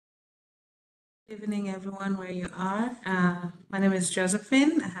Good evening, everyone, where you are. My name is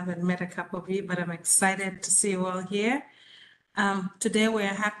Josephine. I haven't met a couple of you, but I'm excited to see you all here. Today, we're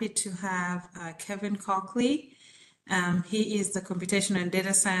happy to have Kevin Coakley. He is the Computational and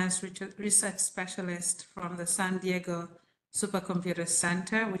Data Science Research Specialist from the San Diego Supercomputer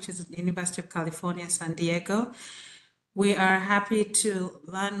Center, which is at the University of California, San Diego. We are happy to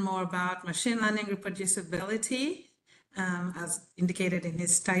learn more about machine learning reproducibility, as indicated in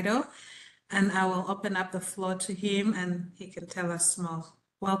his title. And I will open up the floor to him and he can tell us more.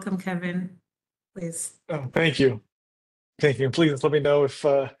 Welcome, Kevin, please. Oh, thank you. Thank you. Please let me know if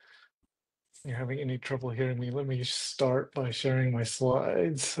you're having any trouble hearing me. Let me start by sharing my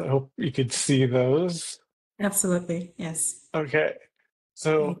slides. I hope you could see those. Absolutely, yes. Okay.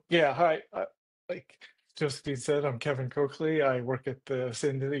 So yeah, hi. Like Josephine said, I'm Kevin Coakley. I work at the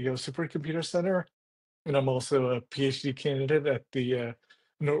San Diego Supercomputer Center, and I'm also a PhD candidate at the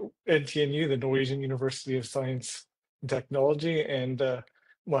NTNU, the Norwegian University of Science and Technology. And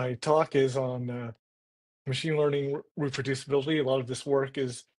my talk is on machine learning reproducibility. A lot of this work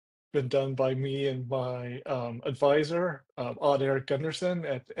has been done by me and my advisor, Odd Eric Gunderson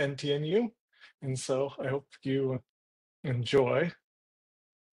at NTNU. And so I hope you enjoy.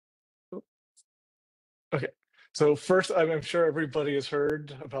 Okay, so first, I'm sure everybody has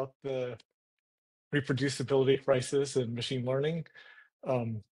heard about the reproducibility crisis in machine learning.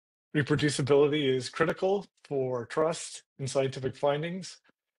 Reproducibility is critical for trust in scientific findings,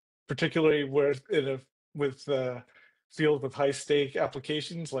 particularly where with fields with high stake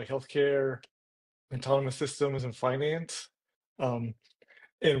applications like healthcare, autonomous systems, and finance. In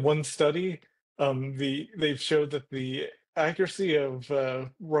one study, they've showed that the accuracy of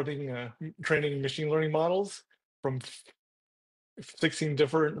training machine learning models from 16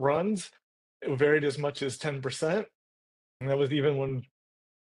 different runs, it varied as much as 10%. And that was even when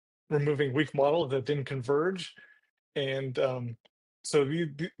removing weak models that didn't converge. And so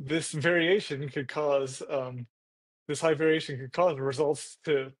this variation could cause this high variation could cause results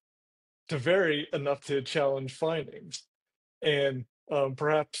to vary enough to challenge findings. And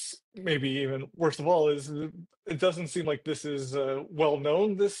perhaps maybe even worst of all is it doesn't seem like this is well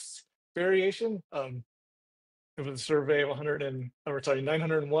known, this variation. It was a survey of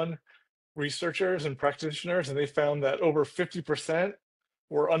 901 researchers and practitioners, and they found that over 50%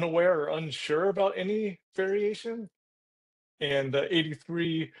 were unaware or unsure about any variation, and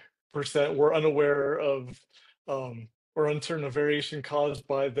 83% were unaware of or uncertain of variation caused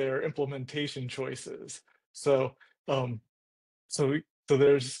by their implementation choices. So, so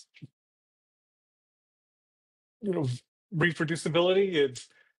there's, reproducibility.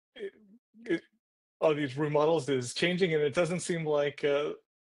 All these remodels is changing, and it doesn't seem like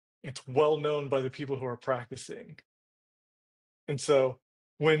it's well known by the people who are practicing. And so,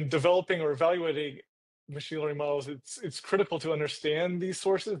 when developing or evaluating machine learning models, it's critical to understand these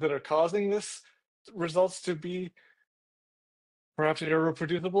sources that are causing this results to be perhaps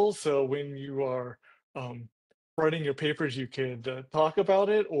irreproducible. So when you are writing your papers, you could talk about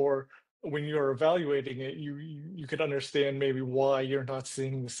it, or when you're evaluating it, you could understand maybe why you're not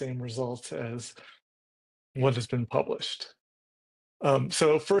seeing the same results as what has been published.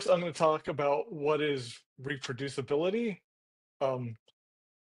 So first, I'm going to talk about what is reproducibility.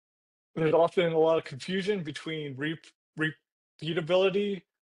 There's often a lot of confusion between repeatability,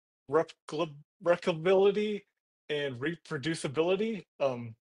 replicability, and reproducibility.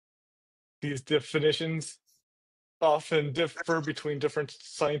 These definitions often differ between different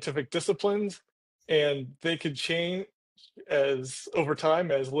scientific disciplines, and they could change as over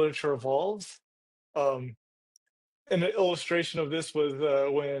time as literature evolves. An illustration of this was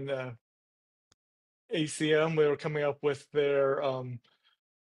when ACM, they were coming up with their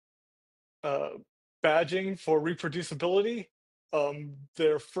badging for reproducibility.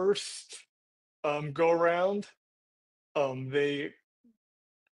 Their first go around, they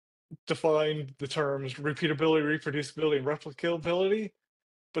defined the terms repeatability, reproducibility, and replicability.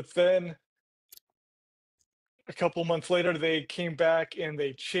 But then a couple months later, they came back and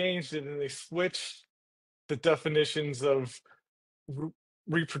they changed it, and they switched the definitions of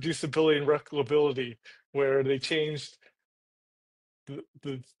reproducibility and replicability, where they changed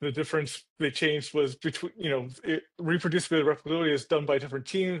the difference they changed was between, reproducibility and replicability is done by different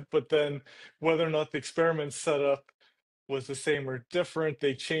teams, but then whether or not the experiment setup was the same or different,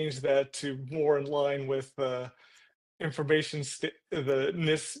 they changed that to more in line with information, the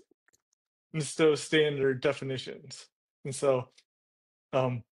NIST standard definitions. And so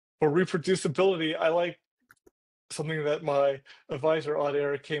for reproducibility, I like something that my advisor, Odd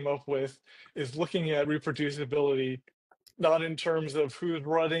Eric, came up with, is looking at reproducibility not in terms of who's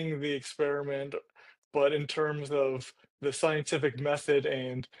running the experiment, but in terms of the scientific method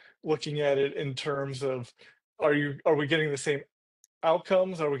and looking at it in terms of are we getting the same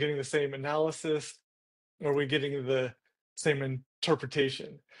outcomes? Are we getting the same analysis? Are we getting the same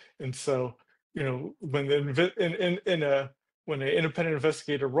interpretation? And so, you know, when the in a when an independent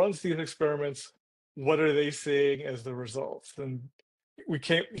investigator runs these experiments, what are they seeing as the results? And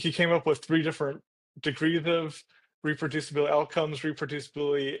he came up with 3 different degrees of reproducibility: outcomes,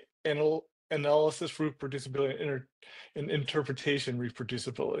 reproducibility, analysis, reproducibility, and interpretation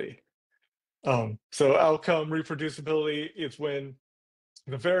reproducibility. So outcome reproducibility is when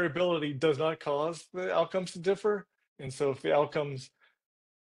the variability does not cause the outcomes to differ. And so if the outcomes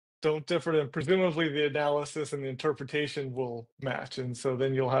don't differ, then presumably the analysis and the interpretation will match. And so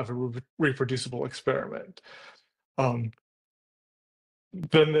then you'll have a reproducible experiment. Then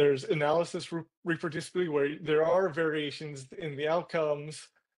there's analysis reproducibility, where there are variations in the outcomes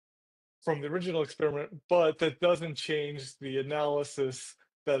from the original experiment, but that doesn't change the analysis,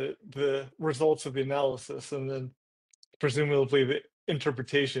 the results of the analysis. And then presumably the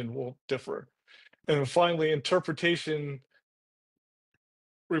interpretation will differ. And then finally, interpretation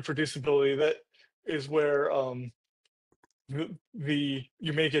reproducibility, that is where you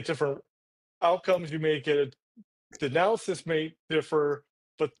may get different outcomes, you may get the analysis may differ,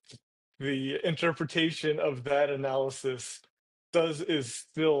 but the interpretation of that analysis is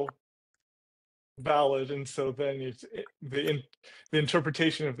still valid, and so then the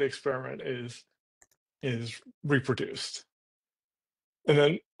interpretation of the experiment is reproduced. And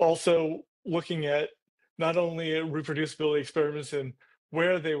then also looking at not only reproducibility experiments and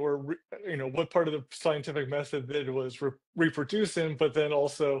where they were, you know, what part of the scientific method that it was reproducing, but then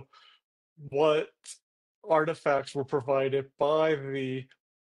also what artifacts were provided by the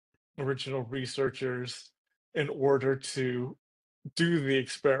original researchers in order to do the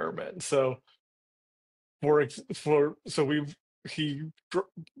experiment. So he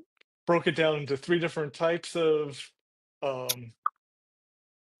broke it down into 3 different types of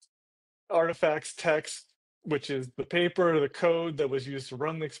artifacts: text, which is the paper, the code that was used to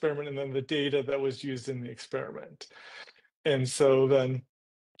run the experiment, and then the data that was used in the experiment. And so then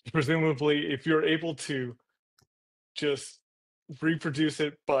presumably if you're able to just reproduce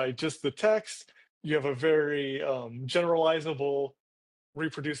it by just the text, you have a very generalizable,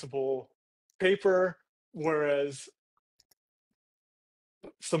 reproducible paper, whereas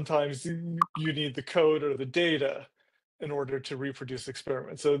sometimes you need the code or the data in order to reproduce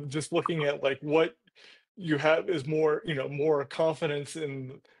experiments. So just looking at like what you have is more, you know, more confidence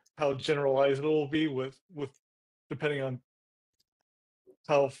in how generalized it will be with depending on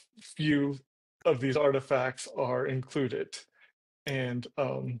how few of these artifacts are included. And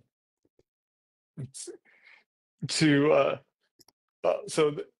to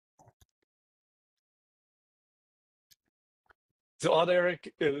so Odd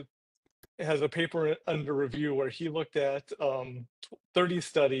Eric has a paper under review where he looked at 30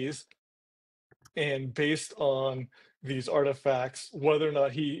 studies, and based on these artifacts, whether or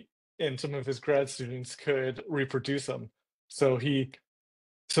not he and some of his grad students could reproduce them. So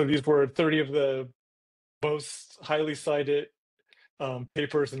these were 30 of the most highly cited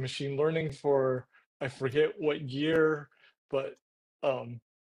papers in machine learning for, I forget what year, but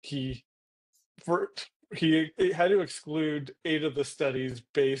he had to exclude 8 of the studies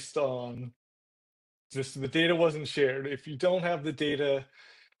based on just the data wasn't shared. If you don't have the data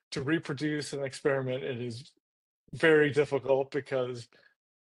to reproduce an experiment, it is very difficult, because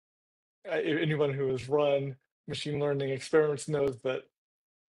anyone who has run machine learning experiments knows that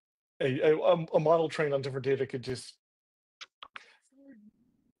a model trained on different data could just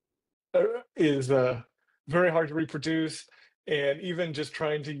is very hard to reproduce. And even just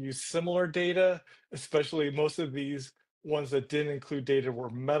trying to use similar data, especially most of these ones that didn't include data were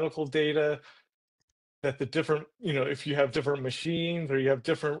medical data, that the different, you know, if you have different machines or you have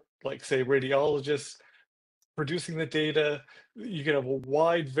different, like say radiologists producing the data, you can have a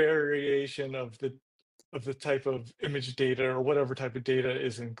wide variation of the type of image data or whatever type of data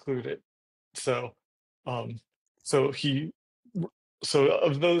is included. So so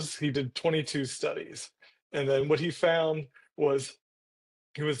of those, he did 22 studies. And then what he found was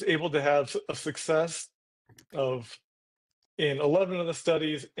he was able to have a success of in 11 of the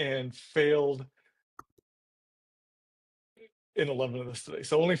studies and failed in 11 of the studies.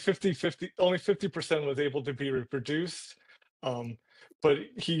 So only 50% was able to be reproduced. But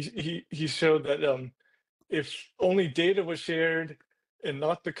he showed that if only data was shared and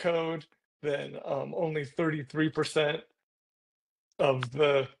not the code, then only 33% of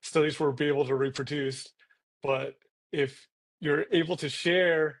the studies were be able to reproduce. But if you're able to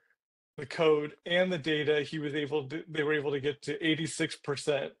share the code and the data. They were able to get to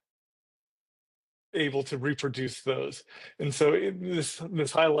 86% able to reproduce those. And so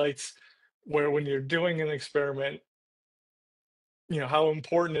this highlights where when you're doing an experiment, how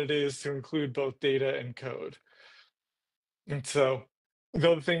important it is to include both data and code. And so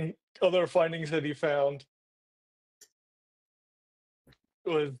other findings that he found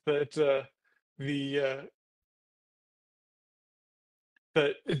was that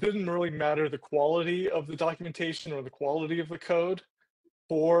that it didn't really matter the quality of the documentation or the quality of the code.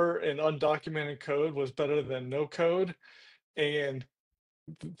 Poor and undocumented code was better than no code, and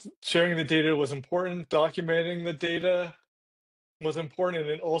sharing the data was important. Documenting the data was important,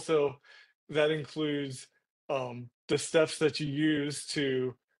 and also that includes the steps that you use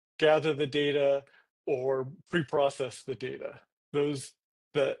to gather the data or pre-process the data.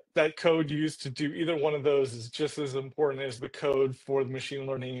 That code used to do either one of those is just as important as the code for the machine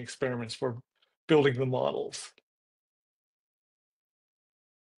learning experiments for building the models.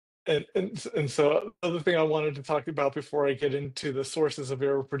 And so the other thing I wanted to talk about before I get into the sources of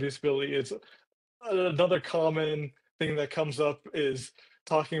irreproducibility is another common thing that comes up is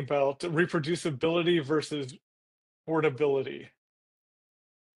talking about reproducibility versus portability.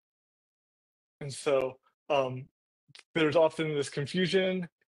 And so there's often this confusion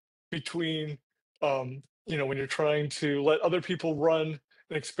between, when you're trying to let other people run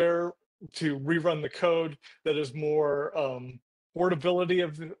an experiment to rerun the code that is more portability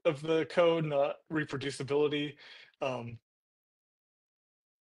of the code, not reproducibility. The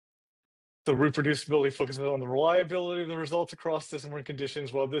reproducibility focuses on the reliability of the results across different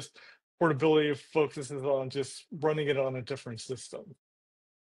conditions, while this portability focuses on just running it on a different system.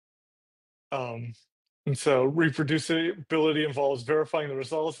 And so reproducibility involves verifying the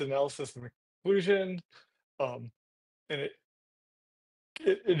results, analysis, and conclusion. And it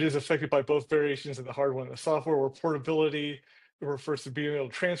is affected by both variations in the hardware and the software, where portability refers to being able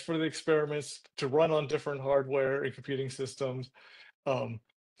to transfer the experiments to run on different hardware and computing systems.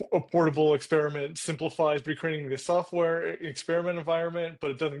 A portable experiment simplifies recreating the software experiment environment, but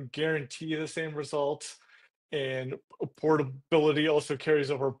it doesn't guarantee the same results. And portability also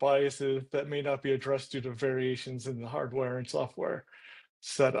carries over biases that may not be addressed due to variations in the hardware and software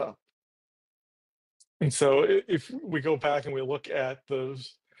setup. And so if we go back and we look at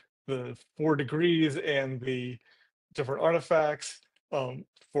the 4 degrees and the different artifacts,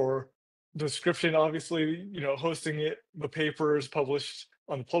 for description, obviously, hosting the papers published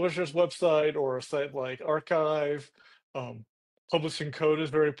on the publisher's website or a site like arXiv. Publishing code is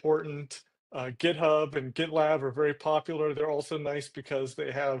very important. GitHub and GitLab are very popular. They're also nice because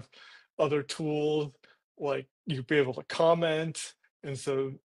they have other tools, like you'd be able to comment. And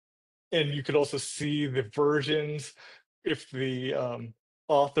you could also see the versions. If the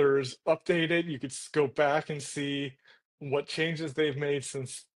authors update it, you could go back and see what changes they've made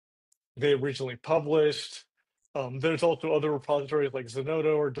since they originally published. There's also other repositories like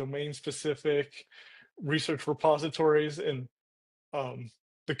Zenodo or domain-specific research repositories. And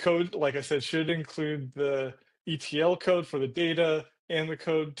the code, like I said, should include the ETL code for the data and the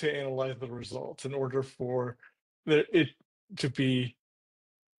code to analyze the results in order for it to be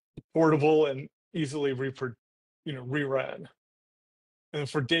portable and easily rerun. And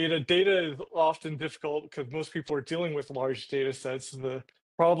for data is often difficult because most people are dealing with large data sets. The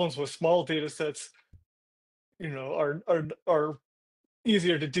problems with small data sets, are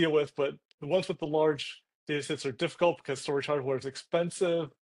easier to deal with, but the ones with the large data sets are difficult because storage hardware is expensive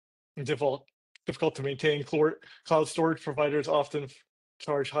and difficult to maintain. Cloud storage providers often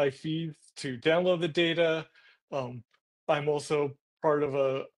charge high fees to download the data. I'm also part of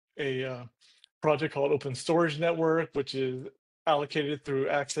a project called Open Storage Network, which is allocated through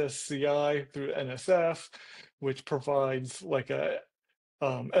Access CI through NSF, which provides like a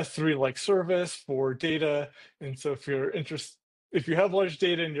S3-like service for data. And so if you have large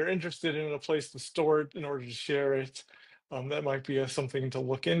data and you're interested in a place to store it in order to share it, that might be something to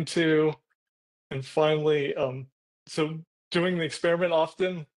look into. And finally, so doing the experiment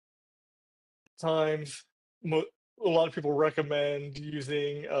often times, a lot of people recommend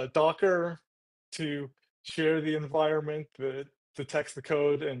using Docker to share the environment, the text, the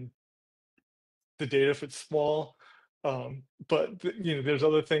code, and the data if it's small. But there's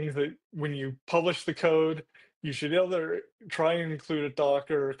other things that when you publish the code, you should either try and include a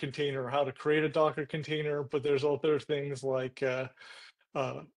Docker container or how to create a Docker container. But there's other things like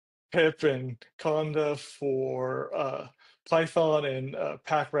pip and conda for Python and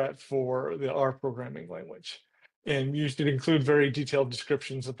packrat for the R programming language. And you should include very detailed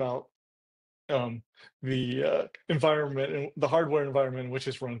descriptions about the environment and the hardware environment in which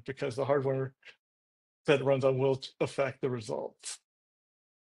it's run, because the hardware that runs on will affect the results.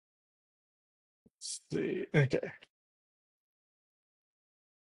 Let's see. Okay.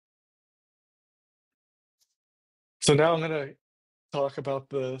 So now I'm going to talk about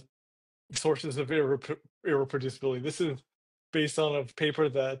the sources of irreproducibility. This is based on a paper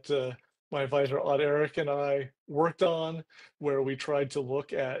that my advisor Odd Eric and I worked on, where we tried to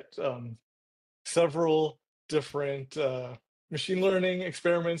look at several different machine learning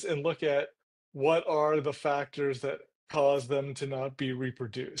experiments and look at what are the factors that cause them to not be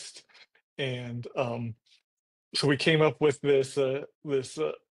reproduced. And so we came up with this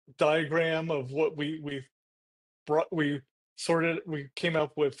diagram of what we came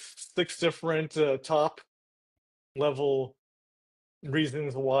up with 6 different top level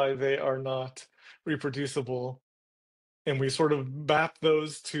reasons why they are not reproducible, and we sort of map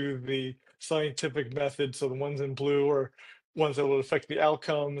those to the scientific method. So the ones in blue are ones that will affect the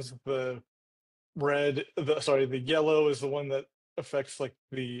outcomes. The yellow is the one that affects like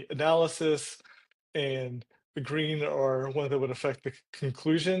the analysis, and the green are ones that would affect the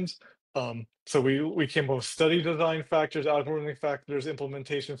conclusions. So we came up with study design factors, algorithmic factors,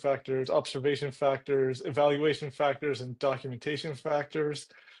 implementation factors, observation factors, evaluation factors, and documentation factors.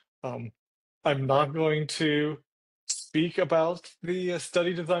 I'm not going to speak about the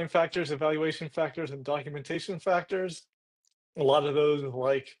study design factors, evaluation factors, and documentation factors. A lot of those,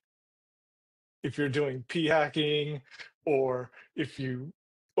 like if you're doing p-hacking, or if you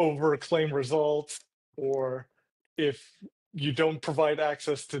overclaim results, or if you don't provide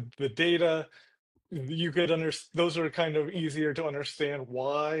access to the data, you could those are kind of easier to understand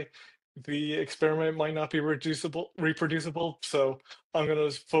why the experiment might not be reproducible. So I'm going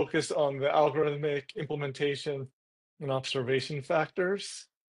to focus on the algorithmic, implementation, and observation factors.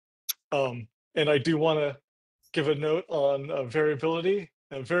 And I do want to give a note on variability.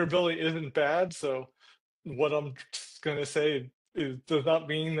 Variability isn't bad, so what I'm going to say does not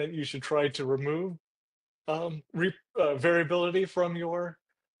mean that you should try to remove variability from your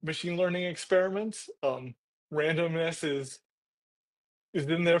machine learning experiments. Randomness is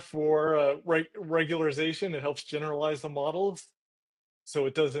in there for regularization. It helps generalize the models, so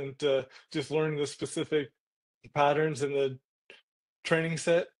it doesn't just learn the specific patterns in the training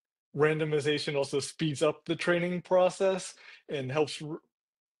set. Randomization also speeds up the training process and helps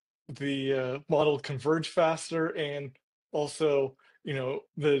the model converge faster, and also,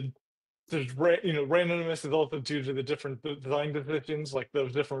 randomness is also due to the different design decisions, like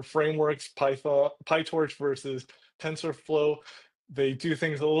those different frameworks, PyTorch versus TensorFlow. They do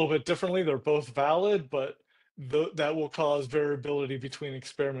things a little bit differently. They're both valid, but that will cause variability between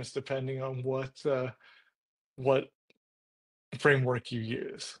experiments depending on what framework you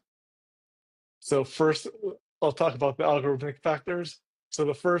use. So first, I'll talk about the algorithmic factors. So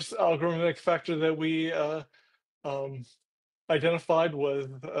the first algorithmic factor that we identified was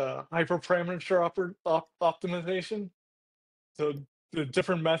hyperparameter optimization. So the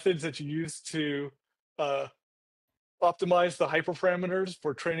different methods that you use to optimize the hyperparameters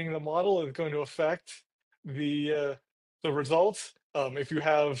for training the model is going to affect the results. If you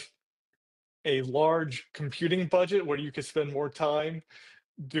have a large computing budget where you could spend more time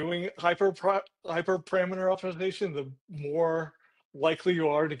doing hyperparameter optimization, the more likely you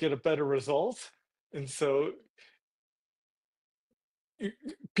are to get a better result. And so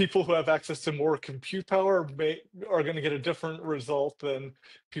people who have access to more compute power are going to get a different result than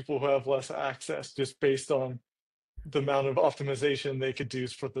people who have less access, just based on the amount of optimization they could do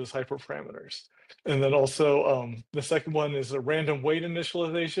for those hyperparameters. And then also the second one is a random weight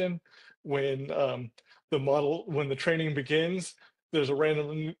initialization. When when the training begins, there's a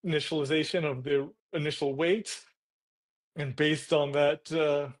random initialization of the initial weight, and based on that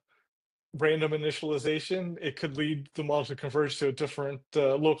random initialization, it could lead the model to converge to a different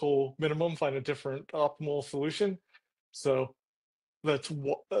local minimum, find a different optimal solution. So that's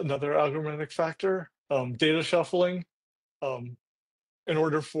another algorithmic factor. Data shuffling. In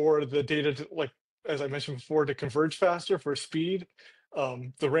order for the data to, like, as I mentioned before, to converge faster for speed,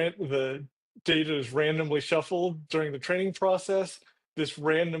 the data is randomly shuffled during the training process. This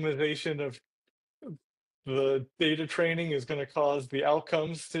randomization of the data training is going to cause the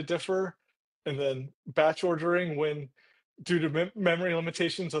outcomes to differ. And then batch ordering, when due to memory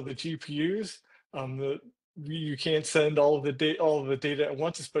limitations of the GPUs, you can't send all of the data at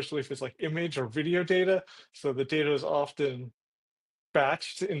once, especially if it's like image or video data. So the data is often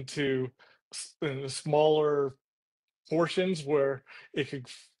batched into smaller portions where it could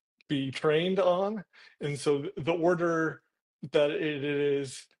be trained on. And so the order that it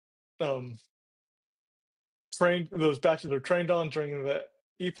is those batches are trained on during the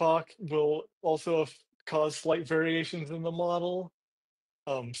epoch will also cause slight variations in the model.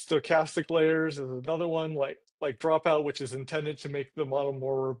 Stochastic layers is another one, like dropout, which is intended to make the model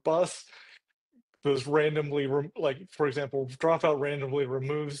more robust. Those randomly, like for example, dropout randomly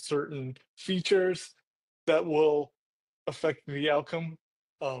removes certain features that will affect the outcome.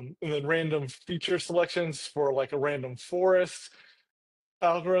 And then random feature selections for like a random forest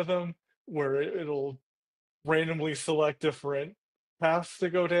algorithm, where it'll randomly select different paths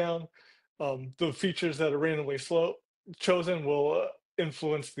to go down. The features that are randomly chosen will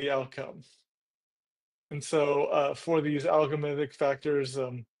influence the outcome. And so for these algorithmic factors,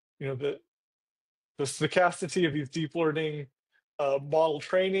 the stochasticity of these deep learning model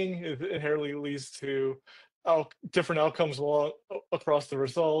training inherently leads to different outcomes across the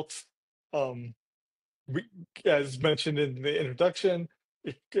results. As mentioned in the introduction,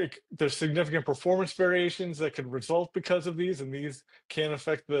 there's significant performance variations that could result because of these, and these can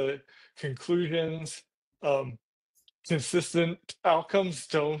affect the conclusions. Consistent outcomes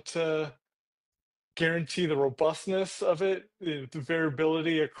don't guarantee the robustness of it. The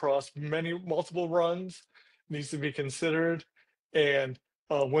variability across multiple runs needs to be considered. And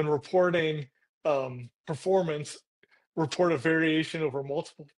when reporting performance, report a variation over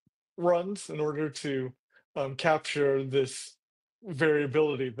multiple runs in order to capture this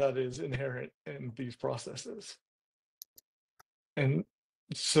variability that is inherent in these processes. And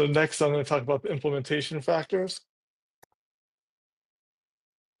so next, I'm going to talk about the implementation factors.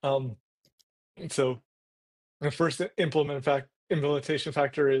 So the first implementation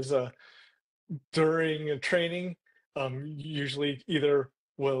factor is during training, usually either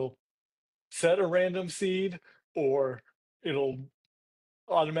will set a random seed or it'll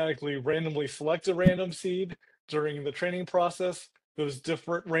automatically randomly select a random seed during the training process. Those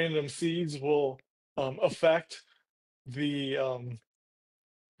different random seeds will affect the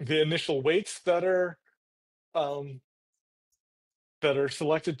initial weights that are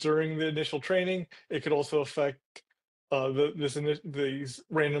selected during the initial training. It could also affect these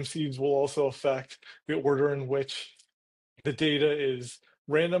random seeds will also affect the order in which the data is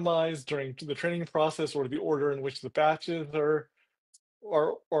randomized during the training process, or the order in which the batches are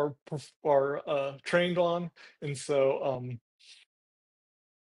trained on. And so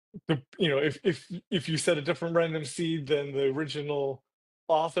if you set a different random seed than the original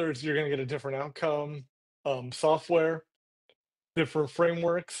authors, you're going to get a different outcome. Software, different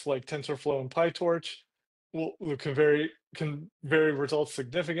frameworks like TensorFlow and PyTorch can vary results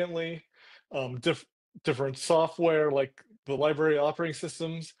significantly. Different software like the library operating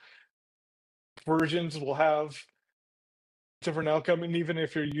systems versions will have different outcome, and even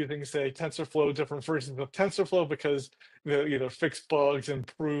if you're using, say, TensorFlow, different versions of TensorFlow, because they either fix bugs,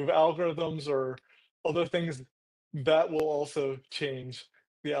 improve algorithms, or other things, that will also change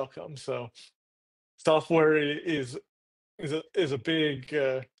the outcome. So software is a big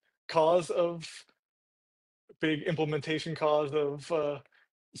big implementation cause of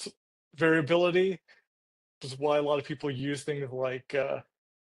variability. Which is why a lot of people use things like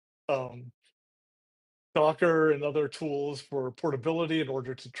Docker and other tools for portability in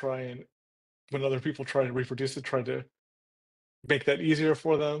order to try and, when other people try to reproduce it, try to make that easier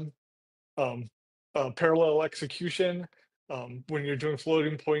for them. Parallel execution, when you're doing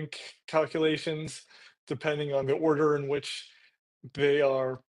floating point calculations, depending on the order in which they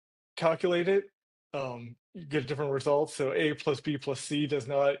are calculated, you get different results. So A plus B plus C does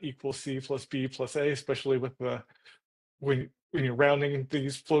not equal C plus B plus A, especially with when you're rounding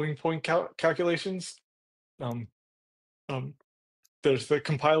these floating point calculations. There's the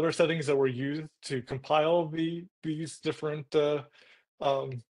compiler settings that were used to compile these different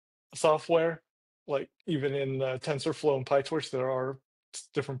software. Like even in TensorFlow and PyTorch, there are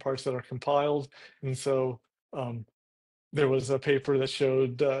different parts that are compiled, and so there was a paper that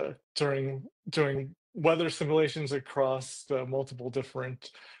showed during weather simulations across multiple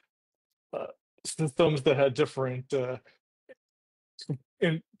different systems that had different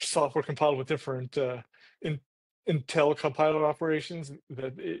software compiled with different Intel compiler operations,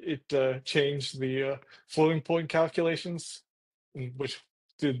 that it changed the floating point calculations, which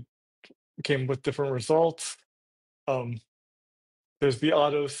came with different results. There's the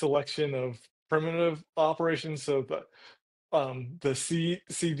auto selection of primitive operations, so the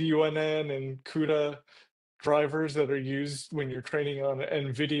CDUNN and CUDA drivers that are used when you're training on an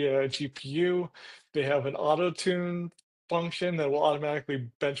NVIDIA GPU, they have an auto tune function that will automatically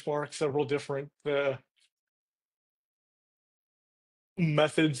benchmark several different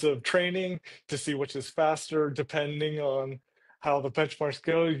methods of training to see which is faster. Depending on how the benchmarks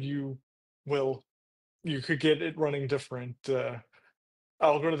go, you will you could get it running different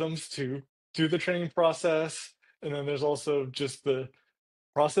algorithms to do the training process. And then there's also just the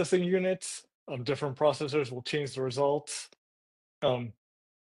processing units. Different processors will change the results. Um,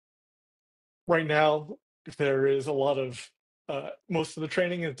 right now, there is a lot of most of the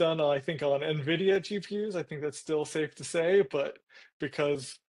training is done, I think, on NVIDIA GPUs. I think that's still safe to say, but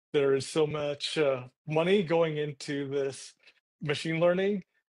because there is so much money going into this machine learning,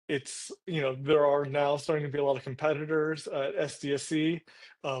 it's, there are now starting to be a lot of competitors at SDSC.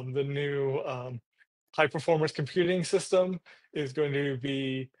 The new high performance computing system is going to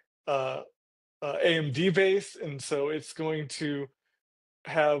be AMD based, and so it's going to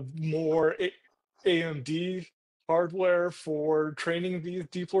have more AMD hardware for training these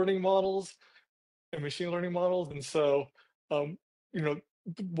deep learning models and machine learning models. And so, um, you know,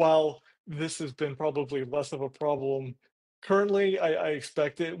 while this has been probably less of a problem currently, I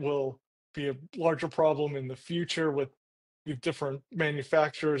expect it will be a larger problem in the future with the different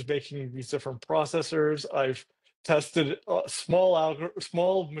manufacturers making these different processors. I've tested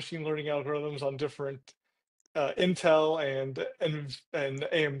small machine learning algorithms on different Intel and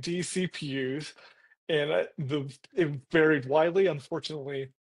AMD CPUs, and it varied widely. Unfortunately,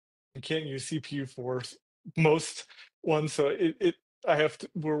 you can't use CPU for most ones, so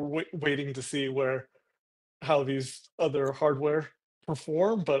we're waiting to see how these other hardware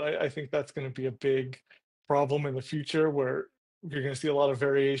perform. But I think that's going to be a big problem in the future, where you're going to see a lot of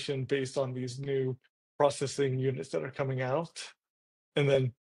variation based on these new processing units that are coming out. And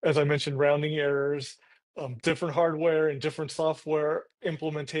then, as I mentioned, rounding errors, different hardware and different software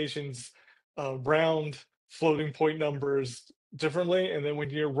implementations round floating point numbers differently. And then when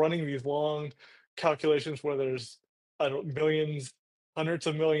you're running these long calculations where there's, I don't know, millions, hundreds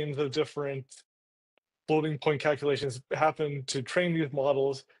of millions of different floating point calculations happen to train these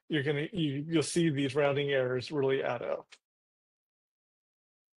models, you'll see these rounding errors really add up.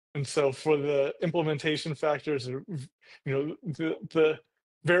 And so for the implementation factors, the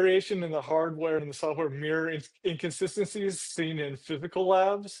variation in the hardware and the software mirror inconsistencies seen in physical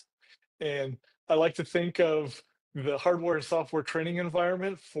labs. And I like to think of the hardware and software training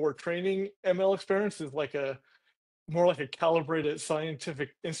environment for training ML experiments as more like a calibrated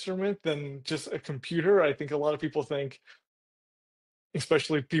scientific instrument than just a computer. I think a lot of people think,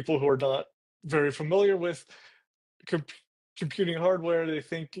 especially people who are not very familiar with com- computing hardware, they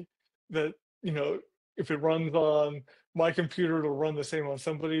think that, if it runs on my computer, it'll run the same on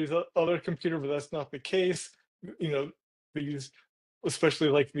somebody's other computer, but that's not the case. You know, these, especially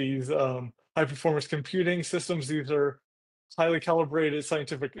like these high performance computing systems, these are highly calibrated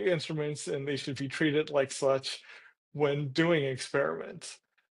scientific instruments, and they should be treated like such when doing experiments.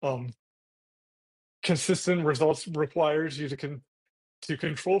 Consistent results requires you to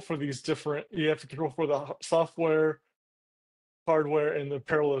control for these different, you have to control for the software, hardware, and the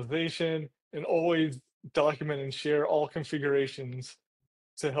parallelization, and always document and share all configurations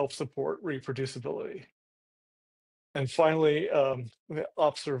to help support reproducibility. And finally, the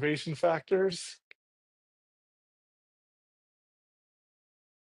observation factors.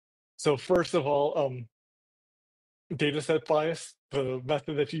 So first of all, dataset bias, the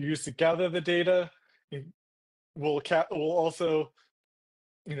method that you use to gather the data, will also,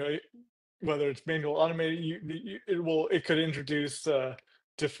 whether it's manual automated, it could introduce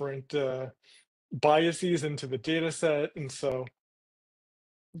different biases into the data set. And so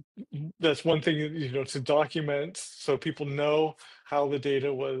that's one thing, to document so people know how the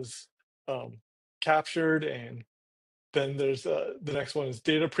data was captured. And then there's the next one is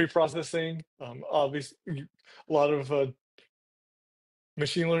data preprocessing. Obviously, a lot of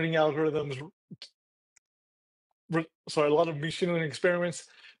machine learning algorithms, a lot of machine learning experiments,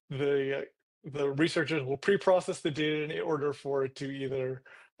 the researchers will pre-process the data in order for it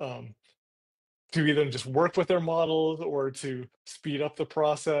um, to either just work with their models or to speed up the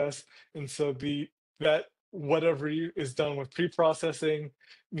process. And so that whatever is done with pre-processing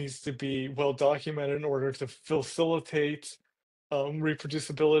needs to be well documented in order to facilitate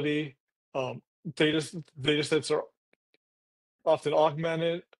reproducibility. Um, data sets are often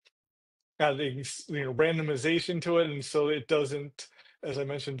augmented, adding randomization to it, and so it doesn't, as I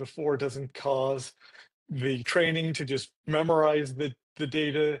mentioned before, doesn't cause the training to just memorize the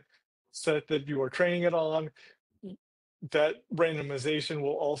data set that you are training it on. That randomization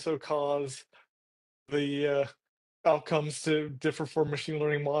will also cause the outcomes to differ for machine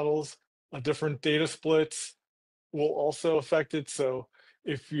learning models. Different data splits will also affect it. So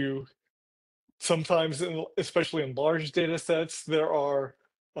if you sometimes, especially in large data sets, there are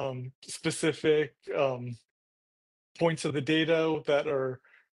specific points of the data that are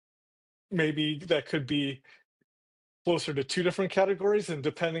maybe that could be closer to two different categories, and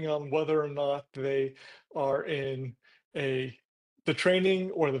depending on whether or not they are in the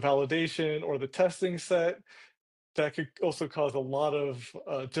training or the validation or the testing set, that could also cause a lot of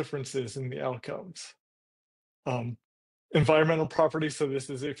differences in the outcomes. Environmental properties, so this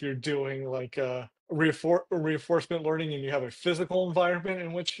is if you're doing like reinforcement learning and you have a physical environment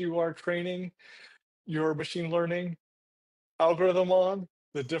in which you are training your machine learning algorithm on,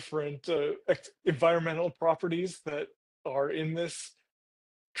 the different environmental properties that are in this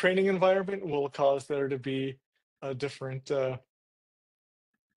training environment will cause there to be different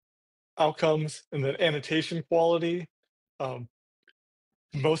outcomes. And then annotation quality.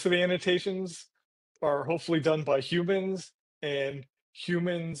 Most of the annotations are hopefully done by humans, and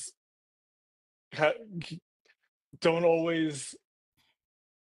humans don't always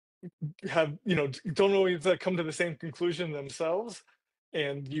don't always come to the same conclusion themselves.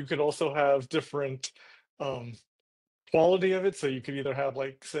 And you could also have different quality of it. So you could either have,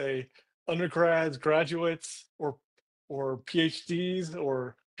 like, say, undergrads, graduates, or PhDs,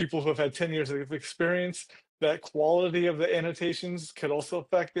 or people who have had 10 years of experience. That quality of the annotations could also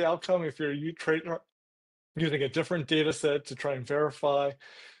affect the outcome if you're using a different data set to try and verify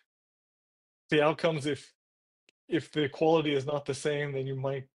the outcomes. If the quality is not the same, then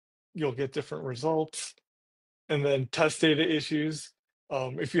you'll get different results. And then test data issues.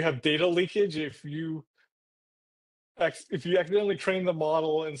 If you have data leakage, if you accidentally train the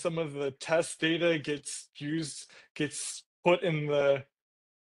model and some of the test data gets put in the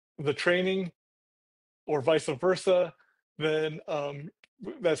training, or vice versa, then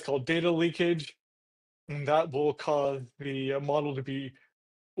that's called data leakage, and that will cause the model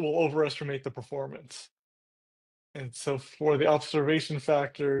will overestimate the performance. And so for the observation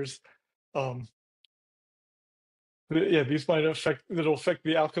factors, yeah, these that'll affect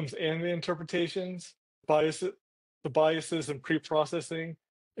the outcomes and the interpretations. The biases and pre-processing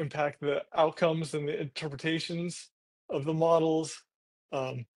impact the outcomes and the interpretations of the models.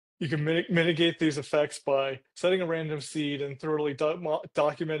 You can mitigate these effects by setting a random seed and thoroughly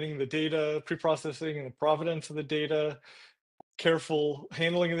documenting the data, pre-processing and the provenance of the data, careful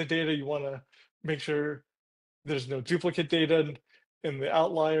handling of the data. You want to make sure there's no duplicate data, and the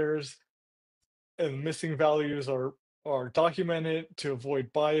outliers and missing values are documented to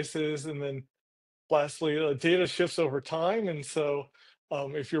avoid biases. And then lastly, data shifts over time. And so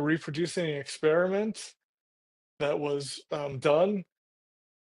if you're reproducing an experiment that was done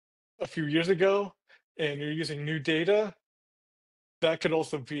a few years ago and you're using new data, that could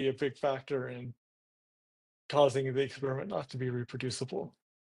also be a big factor in causing the experiment not to be reproducible.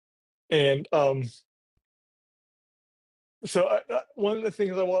 And so one of the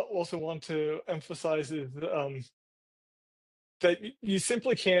things I also want to emphasize is that you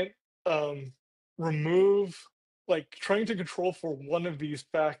simply can't remove, like, trying to control for one of these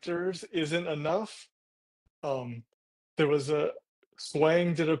factors isn't enough. There was a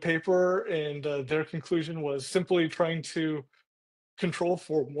Swang did a paper, and their conclusion was simply trying to control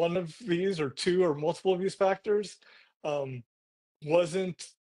for one of these or two or multiple of these factors wasn't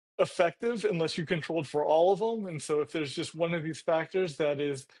effective unless you controlled for all of them. And so if there's just one of these factors that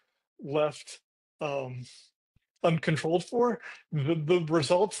is left uncontrolled for, the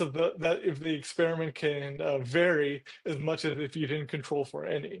results of that if the experiment can vary as much as if you didn't control for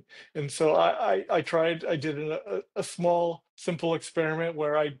any. And so I did a small simple experiment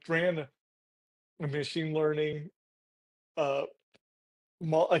where I ran a machine learning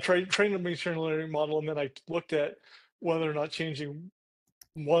I trained a machine learning model, and then I looked at whether or not changing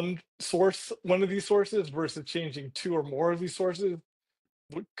one of these sources versus changing two or more of these sources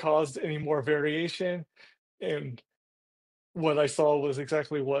would cause any more variation. And what I saw was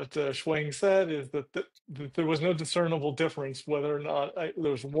exactly what Schwang said, is that there was no discernible difference whether or not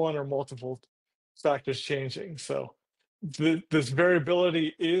there was one or multiple factors changing. So this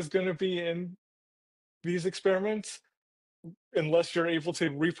variability is going to be in these experiments unless you're able to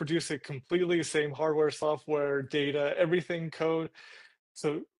reproduce it completely, same hardware, software, data, everything, code.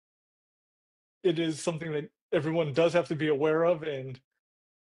 So it is something that everyone does have to be aware of and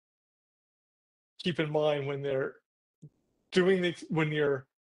keep in mind when they're when you're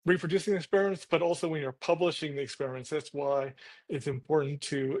reproducing the experiments, but also when you're publishing the experiments. That's why it's important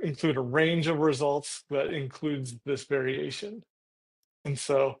to include a range of results that includes this variation. And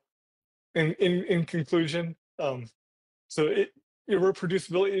so in conclusion,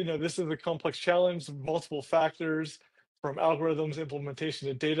 irreproducibility, this is a complex challenge, multiple factors from algorithms, implementation,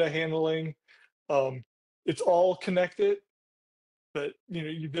 to data handling. It's all connected, but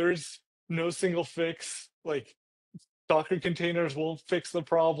there's no single fix. Like, Docker containers won't fix the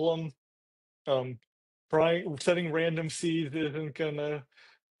problem. Setting random seeds isn't gonna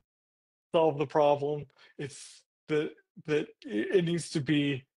solve the problem. It's that it needs to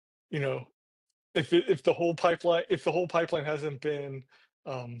be, you know, if the whole pipeline hasn't been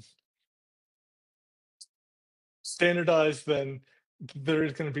standardized, then there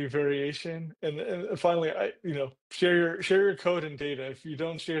is going to be variation. And finally, share your code and data. If you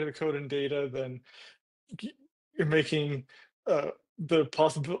don't share the code and data, then you're making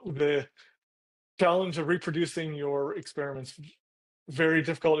the challenge of reproducing your experiments very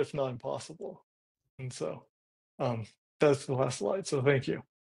difficult, if not impossible. And so that's the last slide. So thank you.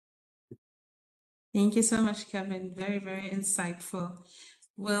 Thank you so much, Kevin. Very, very insightful.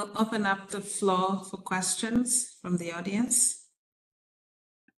 We'll open up the floor for questions from the audience.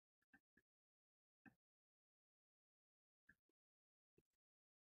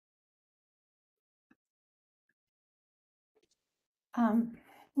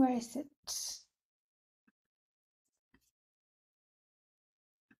 Where is it?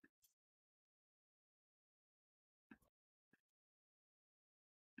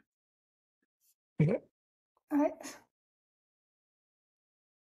 Yeah.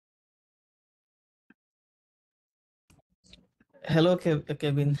 Hello,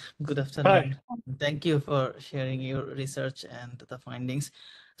 Kevin. Good Hi. afternoon. Thank you for sharing your research and the findings.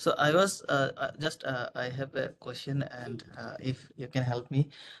 So I was I have a question, and if you can help me.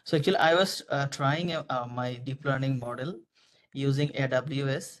 So actually, I was trying my deep learning model using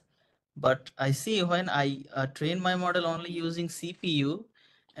AWS, but I see when I train my model only using CPU,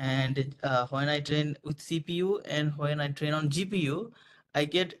 and when I train with CPU and when I train on GPU, I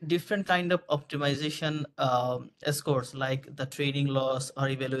get different kind of optimization scores, like the training loss or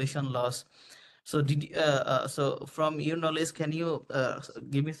evaluation loss. So so from your knowledge, can you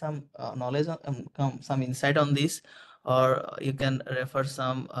give me some knowledge on some insight on this, or you can refer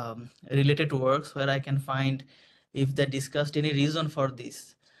some related works where I can find if they discussed any reason for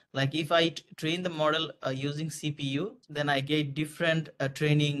this. Like if I train the model using CPU, then I get different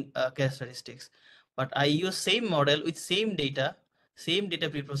training characteristics. But I use same model with same data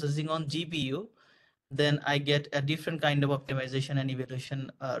preprocessing on GPU, then I get a different kind of optimization and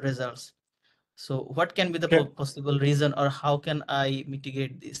evaluation results. So what can be the Yeah. possible reason, or how can I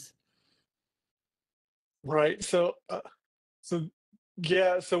mitigate this? Right. So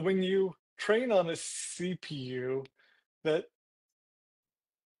when you train on a CPU, that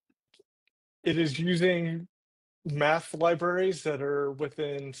it is using math libraries that are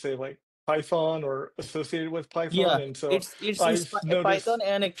within, say, like Python or associated with Python. Yeah, And so it's I've noticed, Python,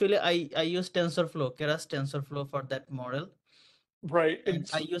 and actually I use Keras TensorFlow for that model, right. and And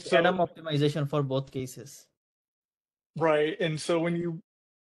I use so, Adam optimization for both cases. right. And so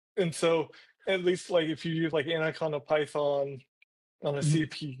at least like if you use like Anaconda Python on a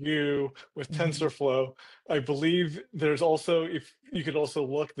CPU with TensorFlow, I believe there's also, if you could also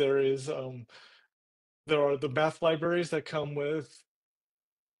look, there are the math libraries that come with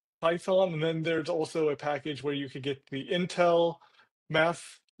Python, and then there's also a package where you could get the Intel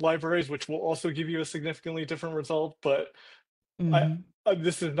math libraries, which will also give you a significantly different result. But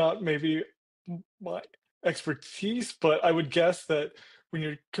this is not maybe my expertise, but I would guess that when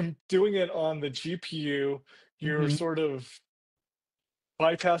you're doing it on the GPU, you're sort of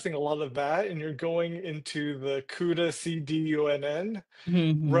bypassing a lot of that, and you're going into the CUDA CDUNN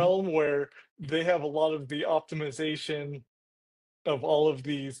realm, where they have a lot of the optimization of all of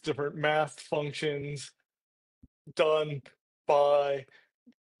these different math functions done by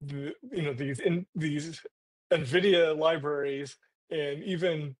these NVIDIA libraries. And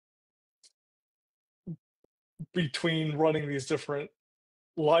even between running these different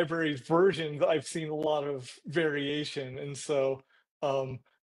libraries versions, I've seen a lot of variation. And so I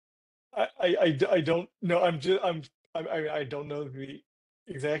don't know. I don't know the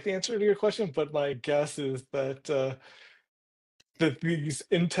exact answer to your question, but my guess is that these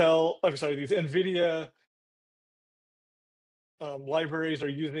NVIDIA libraries are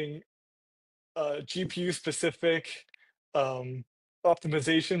using GPU specific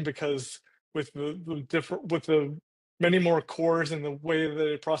optimization, because with the many more cores and the way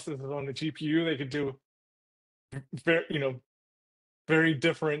that it processes on the GPU, they could do very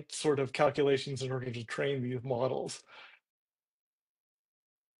different sort of calculations in order to train these models.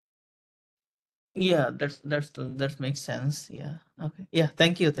 Yeah, that makes sense. Yeah. Okay. Yeah.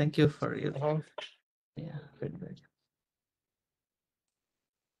 Thank you for your yeah feedback.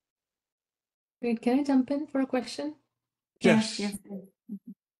 Great. Can I jump in for a question? Yes. Yes.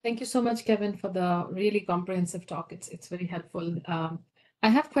 Thank you so much, Kevin, for the really comprehensive talk. It's very helpful. I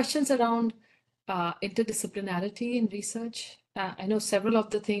have questions around interdisciplinarity in research. I know several of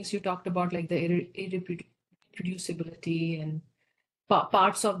the things you talked about, like the irreproducibility and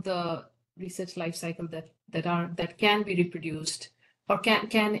parts of the research life cycle that can be reproduced or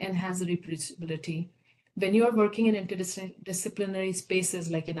can enhance the reproducibility. When you are working in interdisciplinary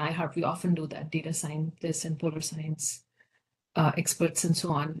spaces like in iHARP, we often do that, data scientists and polar science experts and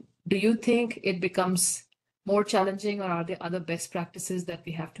so on. Do you think it becomes more challenging, or are there other best practices that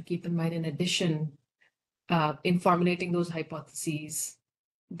we have to keep in mind in addition in formulating those hypotheses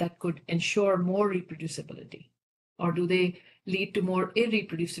that could ensure more reproducibility? Or do they lead to more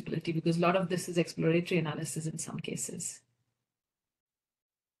irreproducibility? Because a lot of this is exploratory analysis in some cases.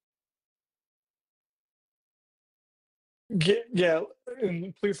 Yeah,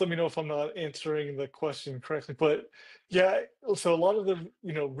 and please let me know if I'm not answering the question correctly. But yeah, so a lot of the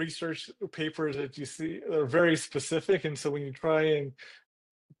research papers that you see are very specific, and so when you try and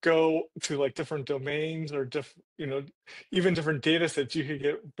go to like different domains or even different data sets, you could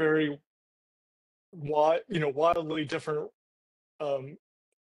get very wildly different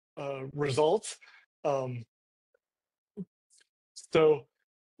results. So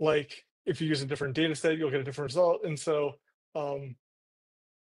like if you use a different data set, you'll get a different result. And so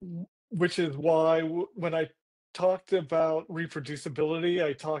which is why when I talked about reproducibility,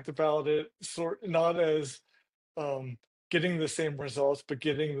 I talked about it not as getting the same results, but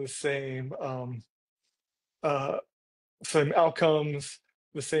getting the same outcomes,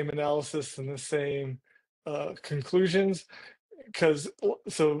 the same analysis, and the same conclusions. Because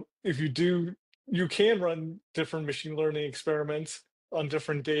so if you can run different machine learning experiments on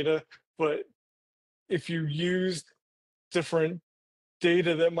different data, but if you use different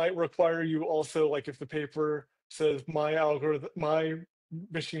data, that might require you also, like if the paper says my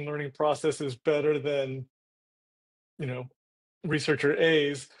machine learning process is better than researcher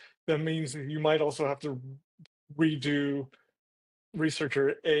A's, that means that you might also have to redo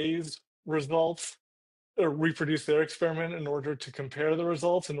researcher A's results or reproduce their experiment in order to compare the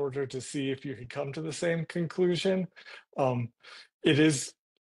results, in order to see if you can come to the same conclusion. It is,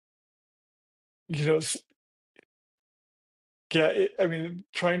 I mean,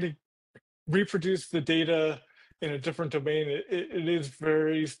 trying to reproduce the data in a different domain, it is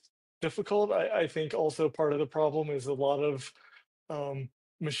very difficult. I think also part of the problem is a lot of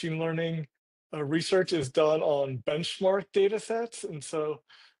machine learning research is done on benchmark data sets. And so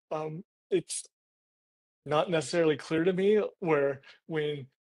it's not necessarily clear to me where when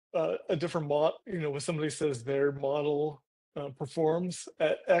a different model, when somebody says their model performs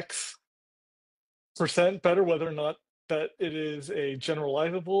at X% better, whether or not that it is a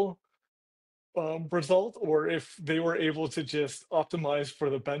generalizable result, or if they were able to just optimize for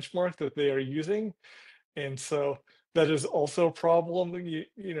the benchmark that they are using. And so that is also a problem.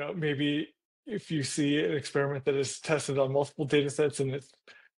 Maybe if you see an experiment that is tested on multiple data sets and it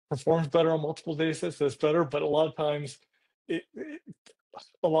performs better on multiple data sets, that's better. But a lot of times, a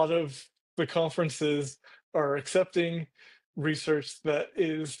lot of the conferences are accepting research that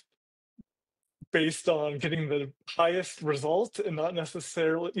is based on getting the highest result and not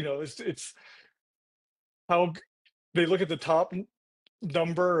necessarily, it's how they look at the top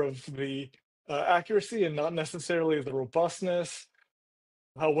number of the accuracy and not necessarily the robustness,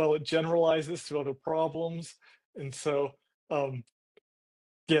 how well it generalizes to other problems. And so, yeah,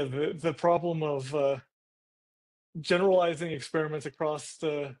 the problem of generalizing experiments across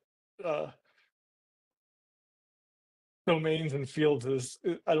the domains and fields is,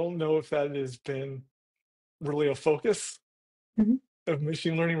 I don't know if that has been really a focus of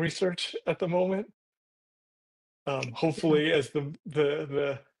machine learning research at the moment. Hopefully, as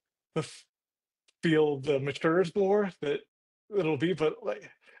the field matures more, that it'll be. But like,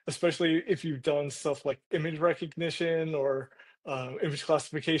 especially if you've done stuff like image recognition or image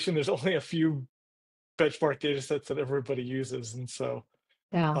classification, there's only a few benchmark data sets that everybody uses, and so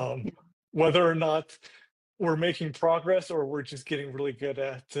whether or not we're making progress or we're just getting really good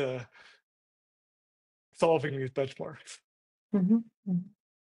at solving these benchmarks.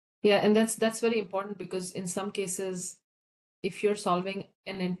 Yeah, and that's very important, because in some cases, if you're solving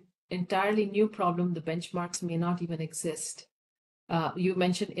an entirely new problem, the benchmarks may not even exist. You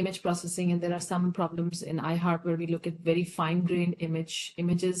mentioned image processing, and there are some problems in iHARP where we look at very fine-grained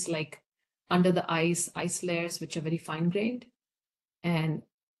images, like under the ice layers, which are very fine-grained, and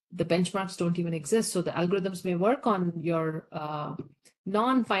the benchmarks don't even exist. So the algorithms may work on your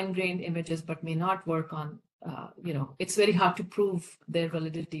non-fine-grained images, but may not work on, it's very hard to prove their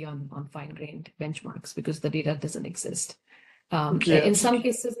validity on fine-grained benchmarks because the data doesn't exist. In some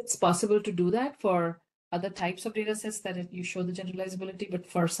cases, it's possible to do that for other types of data sets that you show the generalizability, but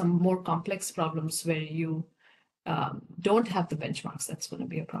for some more complex problems where you don't have the benchmarks, that's going to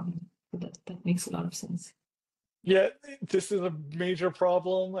be a problem. That makes a lot of sense. Yeah, this is a major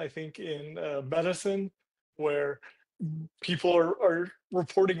problem, I think, in medicine, where people are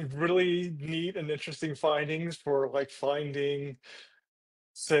reporting really neat and interesting findings for like finding,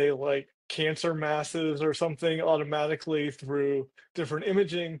 say, like cancer masses or something automatically through different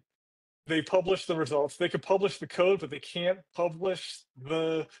imaging. They publish the results. They could publish the code, but they can't publish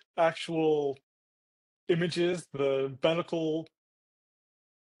the actual images, the medical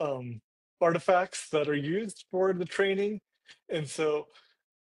artifacts that are used for the training. And so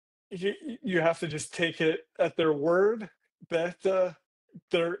you have to just take it at their word that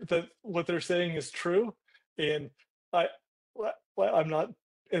that what they're saying is true. And I I'm not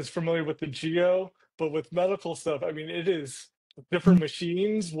as familiar with the geo, but with medical stuff, I mean, it is different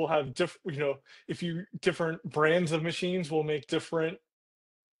machines will have different, if you different brands of machines will make different,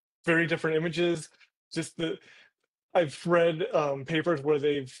 very different images. Just the I've read papers where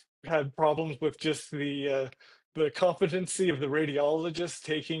they've had problems with just the competency of the radiologist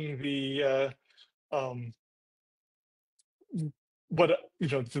taking the what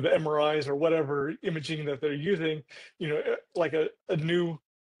to the MRIs or whatever imaging that they're using. Like a new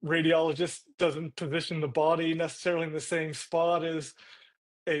radiologist doesn't position the body necessarily in the same spot as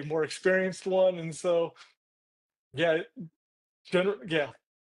a more experienced one, and so yeah, yeah,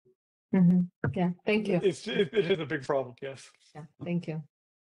 Yeah, thank you. it is a big problem. Yes. Yeah, thank you.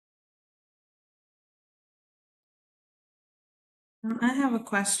 I have a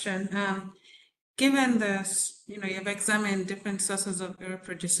question. Given this, you've examined different sources of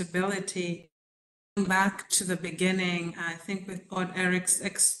irreproducibility, back to the beginning, I think with Odd Eric's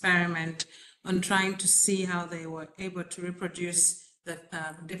experiment on trying to see how they were able to reproduce the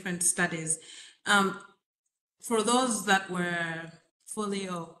different studies. For those that were fully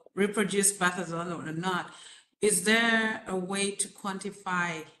or reproduced Bathazon or not, is there a way to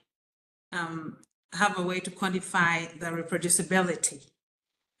quantify, have a way to quantify the reproducibility?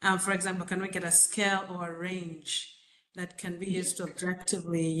 For example, can we get a scale or a range that can be used to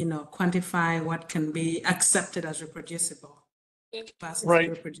objectively, quantify what can be accepted as reproducible versus Right.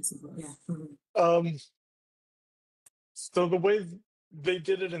 irreproducible? Yeah. So the way they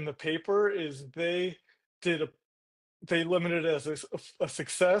did it in the paper is they limited it as a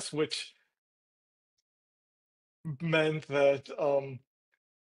success, which meant that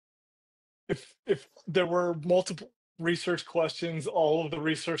if there were multiple research questions, all of the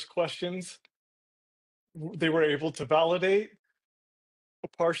research questions they were able to validate. A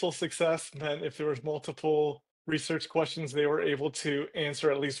partial success meant if there was multiple research questions, they were able to answer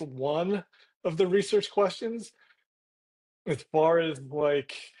at least one of the research questions. As far as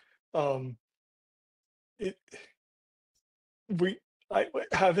like it I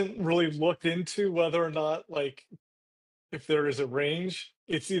haven't really looked into whether or not, like, if there is a range.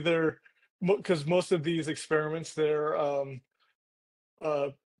 It's either because most of these experiments, they're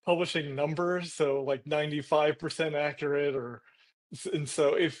publishing numbers, so like 95% accurate, and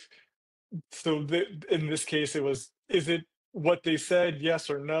so in this case, is it what they said, yes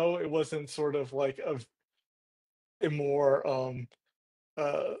or no? It wasn't sort of like a more uh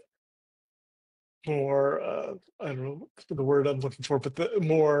I don't know the word I'm looking for, but the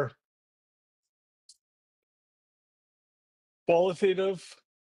more qualitative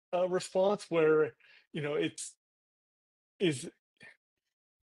response, where it's is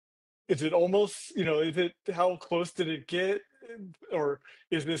it almost, is it, how close did it get, or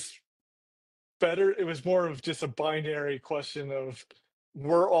is this better? It was more of just a binary question of,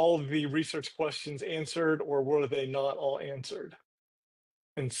 were all of the research questions answered or were they not all answered?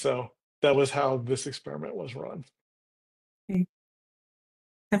 And so that was how this experiment was run.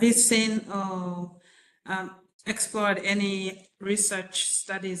 Have you seen or explored any research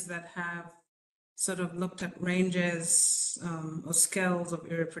studies that have sort of looked at ranges or scales of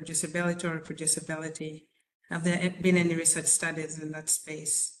irreproducibility or reproducibility? Have there been any research studies in that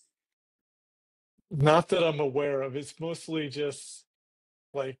space? Not that I'm aware of. It's mostly just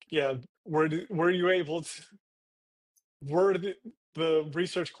like, yeah, were you able to, were the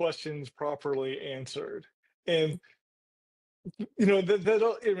research questions properly answered? And I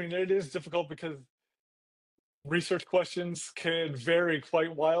mean, it is difficult because research questions can vary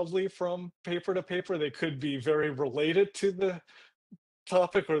quite wildly from paper to paper. They could be very related to the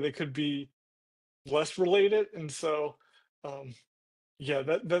topic, or they could be less related. And so, yeah,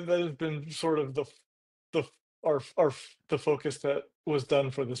 that has been sort of the the focus that was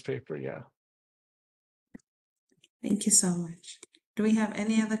done for this paper. Yeah. Thank you so much. Do we have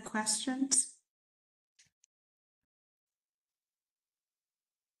any other questions?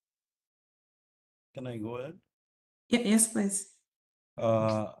 Can I go ahead? Yeah, yes, please.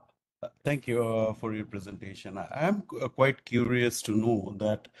 Thank you for your presentation. I am quite curious to know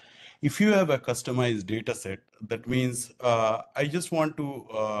that if you have a customized data set, that means I just want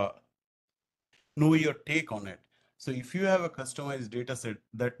to know your take on it. So if you have a customized data set,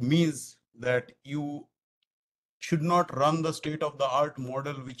 that means that you should not run the state-of-the-art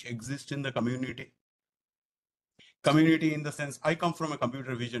model which exists in the community. Community in the sense, I come from a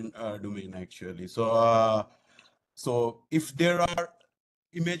computer vision domain actually. So if there are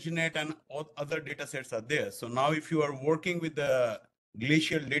ImageNet and all other data sets are there. So now if you are working with the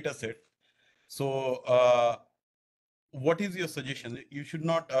glacial data set, so what is your suggestion? You should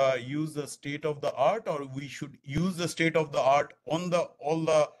not use the state of the art, or we should use the state of the art on all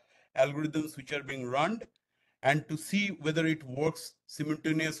the algorithms which are being run, and to see whether it works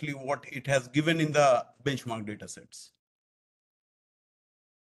simultaneously what it has given in the benchmark data sets.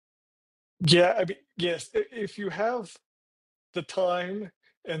 Yeah, I mean, yes, if you have the time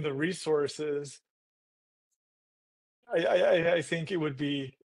and the resources, I think it would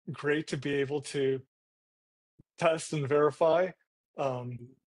be great to be able to test and verify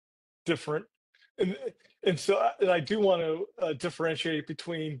different, and I do want to differentiate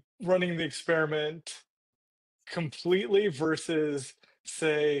between running the experiment completely versus,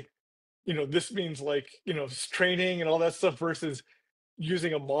 say, this means like, training and all that stuff versus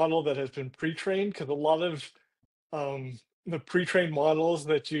using a model that has been pre-trained, because a lot of the pre-trained models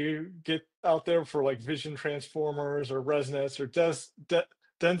that you get out there for like vision transformers or ResNets or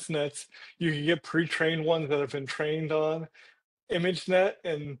dense nets, you can get pre-trained ones that have been trained on ImageNet,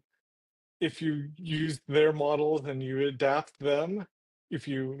 and if you use their models and you adapt them, if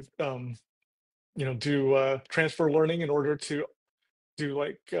you do transfer learning in order to do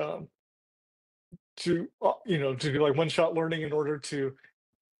like to do like one-shot learning in order to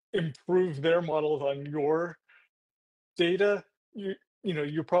improve their models on your data,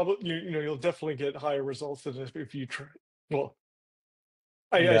 you probably you'll definitely get higher results than if you try. Well,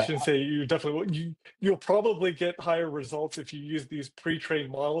 I Yeah. shouldn't say you definitely will. You'll probably get higher results if you use these pre-trained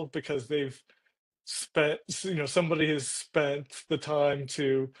models, because they've spent, somebody has spent the time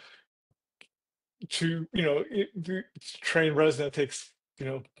to train ResNet takes,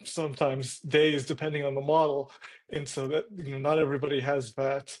 sometimes days depending on the model, and so that not everybody has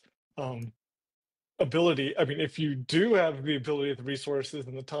that ability. I mean, if you do have the ability, the resources,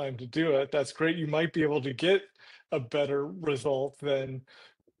 and the time to do it, that's great. You might be able to get a better result than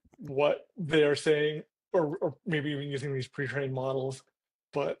what they're saying, or maybe even using these pre-trained models.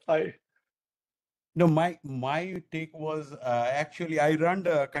 But No, my take was actually I run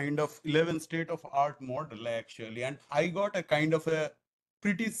a kind of 11 state-of-art model actually, and I got a kind of a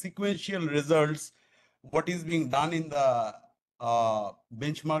pretty sequential results what is being done in the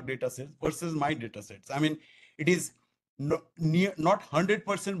benchmark datasets versus my datasets. I mean, it is not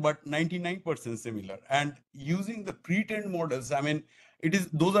 100%, but 99% similar. And using the pre-trained models, I mean,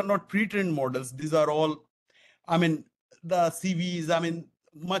 those are not pre-trained models. These are all, I mean, the CVs, I mean,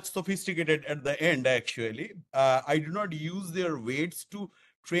 much sophisticated at the end, actually. I do not use their weights to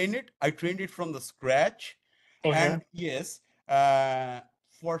train it. I trained it from the scratch. okay. And yes,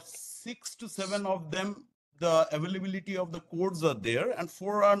 for 6 to 7 of them, the availability of the codes are there and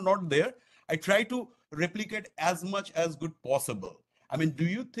 4 are not there. I try to replicate as much as good possible. I mean, do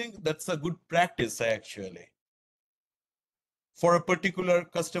you think that's a good practice, actually, for a particular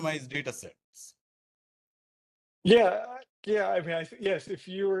customized data sets? Yeah, yeah. I mean, yes, if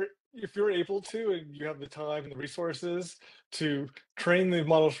you're able to, and you have the time and the resources to train the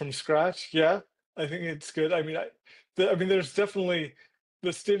models from scratch, yeah, I think it's good. I mean, I mean, there's definitely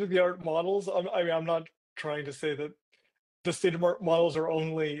the state-of-the-art models. I mean, I'm not trying to say that the state-of-the-art models are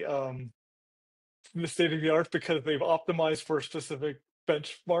only the state-of-the-art because they've optimized for a specific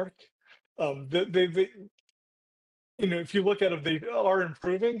benchmark. They if you look at them, they are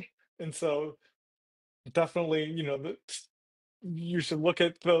improving, and so definitely, you should look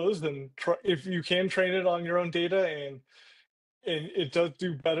at those and try, if you can train it on your own data, and it does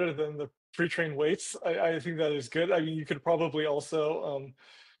do better than the pre-trained weights. I think that is good. I mean, you could probably also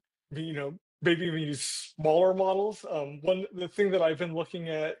maybe even use smaller models. The thing that I've been looking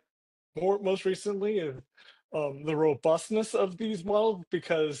at most recently is the robustness of these models,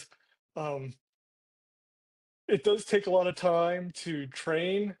 because it does take a lot of time to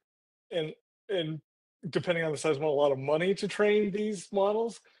train, and depending on the size model, a lot of money to train these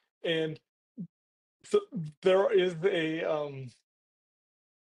models. And so there is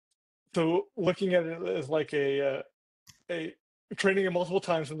so looking at it as like a training it multiple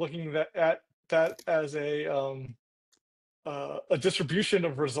times and looking at that as a distribution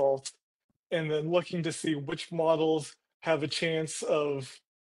of results, and then looking to see which models have a chance of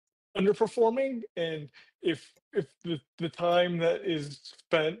underperforming, and if the time that is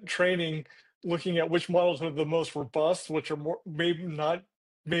spent training, looking at which models are the most robust, which are more maybe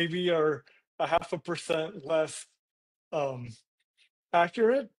are a 0.5% less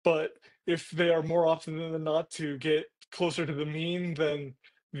accurate, but if they are more often than not to get closer to the mean, then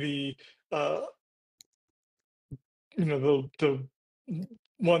the the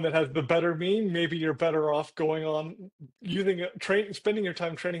one that has the better mean, maybe you're better off going on using spending your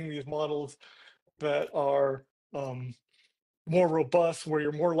time training these models that are more robust, where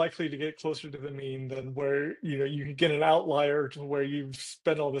you're more likely to get closer to the mean than where you can get an outlier to where you've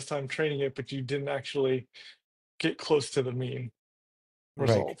spent all this time training it, but you didn't actually get close to the mean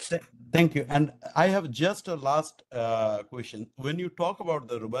results. Right. Thank you. And I have just a last question. When you talk about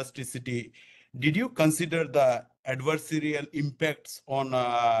the robusticity, did you consider the adversarial impacts on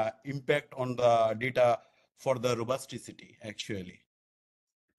the data for the robusticity actually?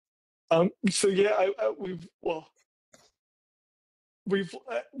 So yeah,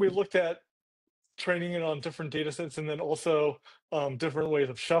 we looked at training it on different data sets, and then also different ways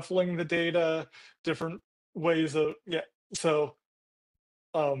of shuffling the data, different ways of so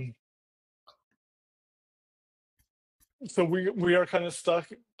so we are kind of stuck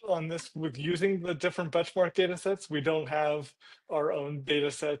on this with using the different benchmark data sets. We don't have our own data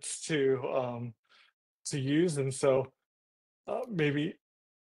sets to use, and so maybe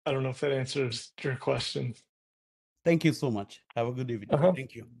I don't know if that answers your question. Thank you so much. Have a good evening.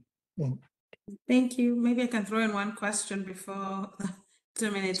 Thank you. Thank you. Maybe I can throw in one question before 2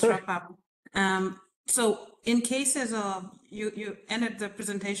 minutes Sure. wrap up. So in cases of, you ended the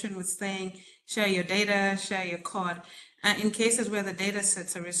presentation with saying, share your data, share your code. In cases where the data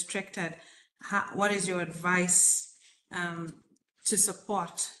sets are restricted, what is your advice to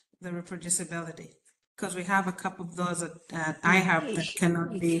support the reproducibility? Because we have a couple of those at iHARP that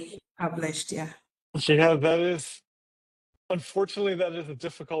cannot be published, yeah. Yeah, unfortunately, that is a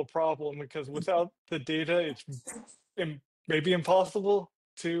difficult problem, because without the data, it's maybe impossible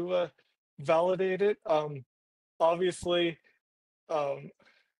to validate it. Obviously,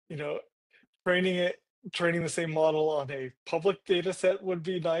 training the same model on a public data set would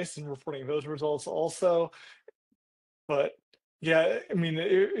be nice, and reporting those results also. But yeah, I mean,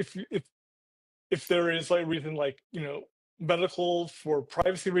 if there is like reason, like medical for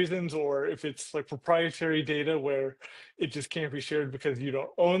privacy reasons, or if it's like proprietary data where it just can't be shared because you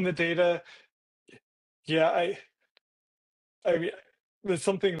don't own the data, yeah, I mean, there's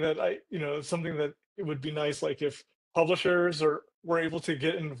something that something that it would be nice, like if publishers were able to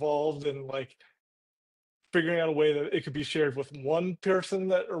get involved in like figuring out a way that it could be shared with one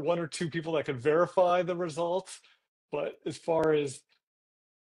person or one or two people that could verify the results. But as far as,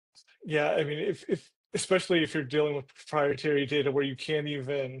 yeah, I mean, if especially if you're dealing with proprietary data where you can't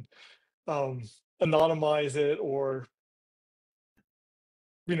even anonymize it, or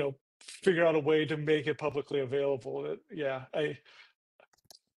figure out a way to make it publicly available,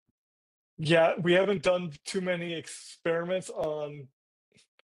 we haven't done too many experiments on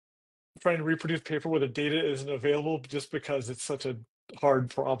trying to reproduce paper where the data isn't available, just because it's such a hard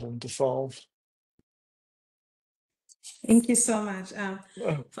problem to solve. Thank you so much.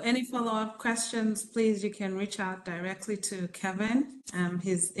 For any follow-up questions, please, you can reach out directly to Kevin.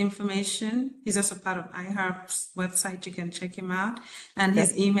 His information, he's also part of iHARP's website. You can check him out. And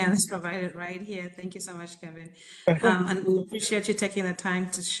his email is provided right here. Thank you so much, Kevin. And we appreciate you taking the time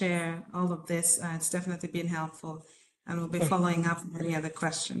to share all of this. It's definitely been helpful. And we'll be following up with any other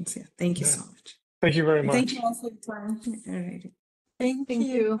questions. Yeah. Thank you so much. Thank you very much. Thank you all for your time. All right. Thank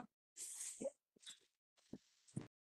you.